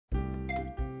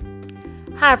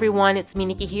Hi everyone, it's me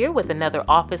Nikki here with another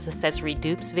office accessory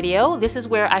dupes video. This is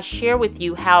where I share with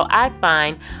you how I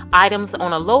find items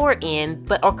on a lower end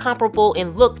but are comparable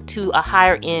in look to a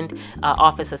higher end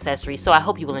office accessory, so I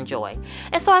hope you will enjoy.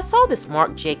 And so I saw this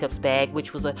Marc Jacobs bag,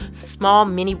 which was a small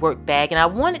mini work bag, and I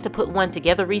wanted to put one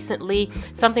together recently,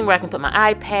 something where I can put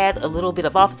my iPad, a little bit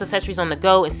of office accessories on the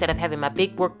go instead of having my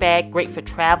big work bag, great for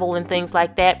travel and things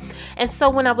like that. And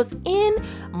so when I was in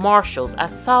Marshall's, I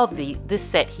saw this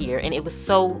set here, and it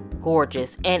was so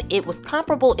gorgeous, and it was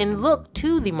comparable in look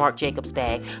to the Marc Jacobs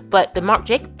bag, but the Marc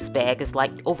Jacobs bag is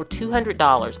like over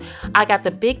 $200. I got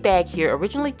the big bag here,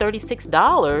 originally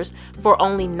 $36, for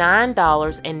only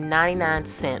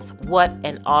 $9.99. What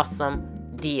an awesome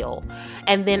deal.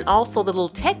 And then also the little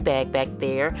tech bag back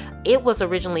there, it was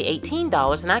originally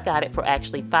 $18 and I got it for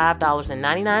actually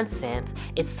 $5.99.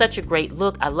 It's such a great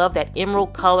look. I love that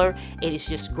emerald color. It is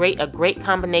just great, a great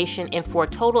combination, and for a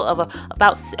total of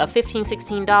about $15,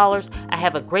 $16, I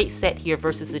have a great set here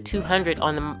versus the $200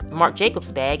 on the Marc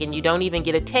Jacobs bag, and you don't even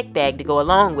get a tech bag to go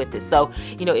along with it. So,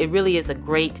 you know, it really is a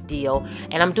great deal.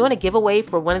 And I'm doing a giveaway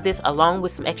for one of this along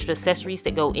with some extra accessories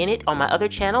that go in it on my other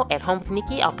channel, At Home with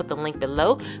Nikki. I'll put the link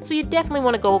below. So you definitely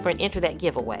want to go over and enter that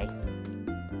giveaway.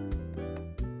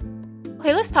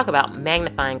 Okay, let's talk about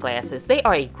magnifying glasses. They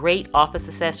are a great office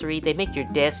accessory. They make your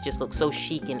desk just look so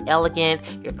chic and elegant,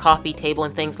 your coffee table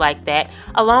and things like that,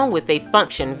 along with they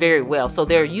function very well. So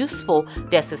they're a useful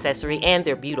desk accessory and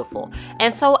they're beautiful.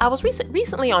 And so I was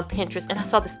recently on Pinterest and I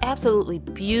saw this absolutely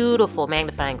beautiful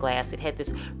magnifying glass. It had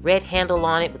this red handle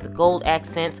on it with the gold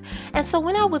accents. And so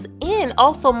when I was in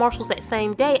also Marshall's that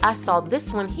same day, I saw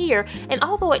this one here, and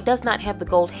although it does not have the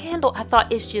gold handle, I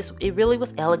thought it really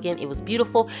was elegant, it was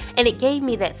beautiful, and it gave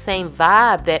me that same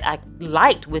vibe that I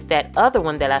liked with that other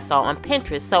one that I saw on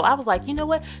Pinterest. So I was like, you know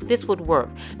what, this would work.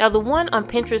 Now the one on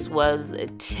Pinterest was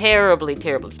terribly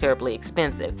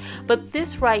expensive, but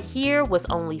this right here was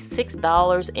only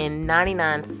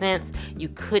 $6.99. You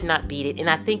could not beat it, and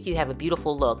I think you have a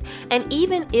beautiful look. And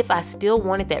even if I still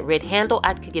wanted that red handle,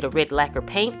 I could get a red lacquer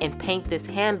paint and paint this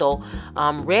handle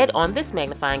red on this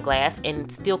magnifying glass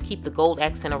and still keep the gold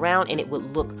accent around, and it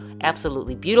would look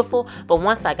absolutely beautiful. But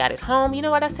once I got it home, you know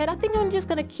what I said? I think I'm just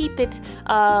gonna keep it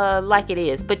like it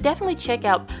is. But definitely check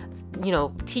out, you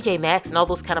know, TJ Maxx and all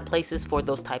those kind of places for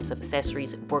those types of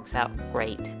accessories. It works out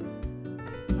great.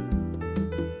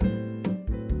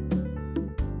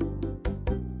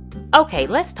 Okay,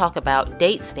 let's talk about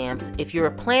date stamps. If you're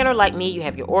a planner like me, you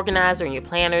have your organizer and your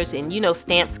planners, and you know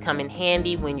stamps come in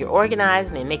handy when you're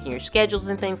organizing and making your schedules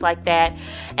and things like that.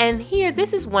 And here,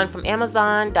 this is one from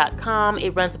Amazon.com. It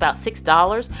runs about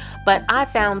 $6, but I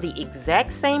found the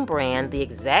exact same brand, the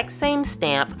exact same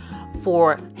stamp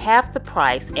for half the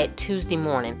price at Tuesday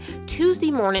Morning. Tuesday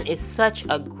Morning is such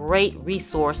a great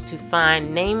resource to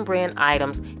find name brand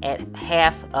items at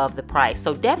half of the price.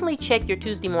 So definitely check your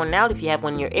Tuesday Morning out if you have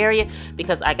one in your area,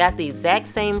 because I got the exact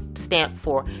same stamp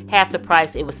for half the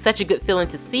price. It was such a good feeling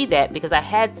to see that, because I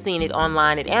had seen it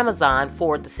online at Amazon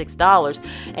for the $6,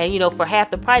 and you know, for half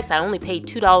the price I only paid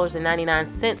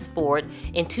 $2.99 for it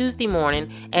in Tuesday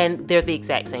Morning, and they're the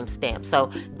exact same stamp. So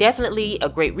definitely a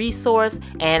great resource,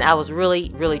 and I was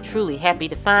really truly happy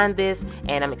to find this,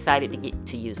 and I'm excited to get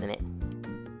to using it.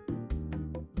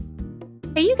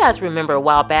 Hey, you guys remember a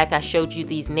while back I showed you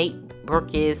these Nate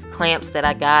Burkes clamps that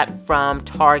I got from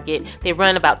Target. They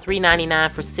run about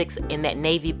 $3.99 for 6 in that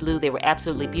navy blue. They were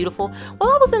absolutely beautiful.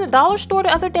 Well, I was in a dollar store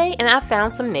the other day and I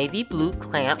found some navy blue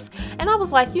clamps, and I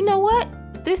was like, you know what?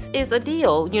 This is a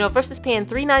deal. You know, versus paying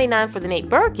 $3.99 for the Nate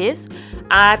Burkes,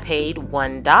 I paid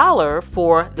 $1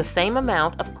 for the same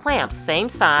amount of clamps, same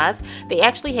size. They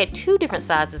actually had 2 different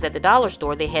sizes at the dollar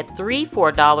store. They had 3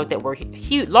 for $1 that were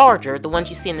huge, larger, the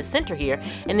ones you see in the center here,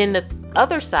 and then the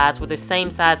other sides were the same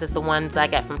size as the ones I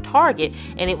got from Target,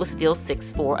 and it was still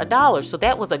 6 for $1. So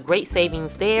that was a great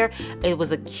savings there. It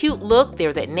was a cute look.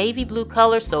 They're that navy blue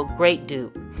color, so great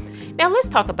dupe. Now let's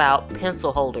talk about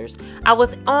pencil holders. I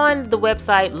was on the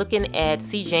website looking at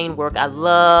C. Jane work. I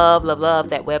love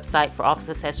that website for office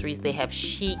accessories. They have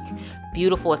chic,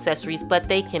 beautiful accessories, but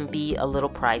they can be a little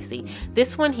pricey.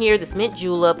 This one here, this mint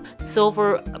julep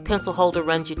silver pencil holder,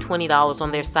 runs you $20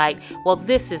 on their site. Well,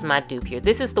 this is my dupe here.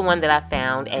 This is the one that I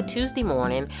found at Tuesday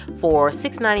Morning for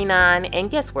 $6.99,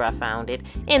 and guess where I found it?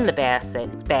 In the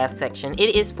bath section.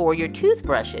 It is for your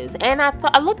toothbrushes, and I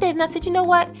looked at it and I said, you know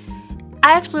what?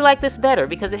 I actually like this better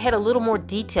because it had a little more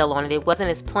detail on it. It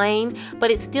wasn't as plain, but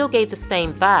it still gave the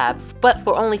same vibe. But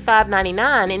for only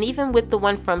 $5.99, and even with the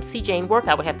one from CJ & Work,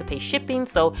 I would have to pay shipping,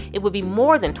 so it would be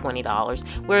more than $20.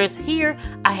 Whereas here,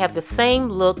 I have the same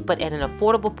look, but at an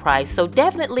affordable price. So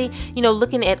definitely, you know,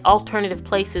 looking at alternative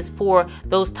places for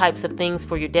those types of things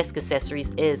for your desk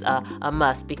accessories is a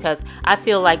must, because I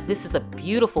feel like this is a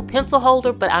beautiful pencil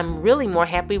holder, but I'm really more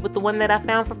happy with the one that I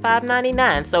found for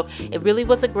 $5.99. So it really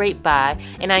was a great buy.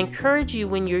 And I encourage you,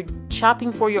 when you're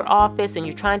shopping for your office and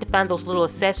you're trying to find those little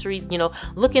accessories, you know,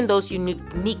 look in those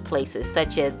unique places,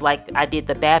 such as like I did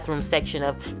the bathroom section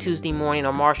of Tuesday Morning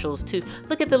or Marshall's too.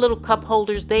 Look at the little cup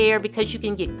holders there, because you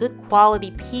can get good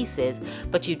quality pieces,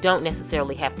 but you don't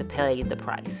necessarily have to pay the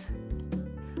price.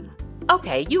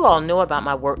 Okay, you all know about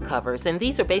my work covers, and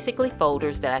these are basically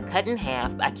folders that I cut in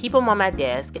half. I keep them on my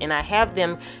desk, and I have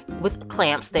them with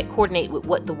clamps that coordinate with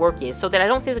what the work is, so that I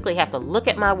don't physically have to look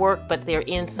at my work, but they're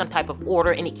in some type of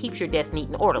order, and it keeps your desk neat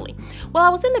and orderly. Well, I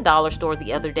was in the dollar store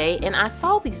the other day, and I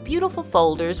saw these beautiful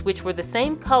folders, which were the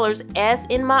same colors as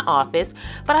in my office,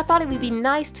 but I thought it would be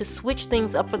nice to switch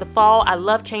things up for the fall. I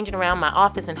love changing around my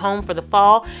office and home for the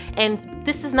fall, and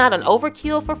this is not an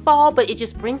overkill for fall, but it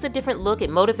just brings a different look. It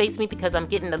motivates me because I'm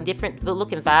getting a different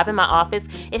look and vibe in my office.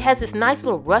 It has this nice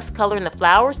little rust color in the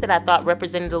flowers that I thought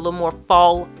represented a little more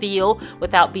fall feel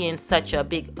without being such a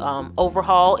big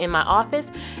overhaul in my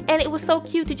office. And it was so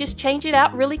cute to just change it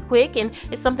out really quick, and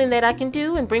it's something that I can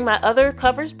do and bring my other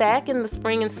covers back in the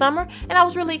spring and summer. And I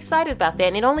was really excited about that.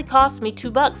 And it only cost me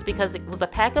 $2 because it was a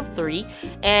pack of 3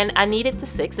 and I needed the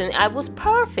 6, and I was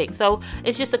perfect. So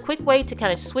it's just a quick way to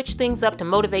kind of switch things up to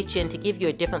motivate you and to give you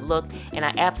a different look, and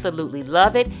I absolutely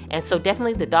love it. And so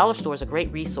definitely the dollar store is a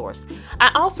great resource.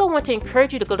 I also want to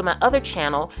encourage you to go to my other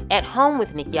channel, At Home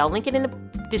with Nikki. I'll link it in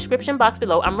the description box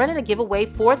below. I'm running a giveaway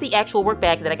for the actual work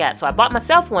bag that I got. So I bought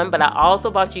myself one, but I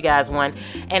also bought you guys one,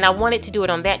 and I wanted to do it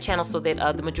on that channel so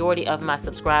that the majority of my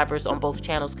subscribers on both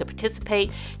channels could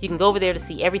participate. You can go over there to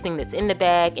see everything that's in the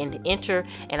bag and to enter,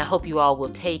 and I hope you all will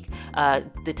take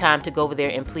the time to go over there,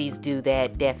 and please do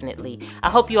that, definitely. I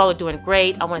hope you all are doing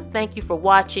great. I want to thank you for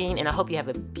watching, and I hope you have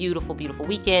a beautiful, beautiful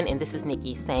weekend, and this is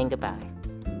Nikki saying goodbye.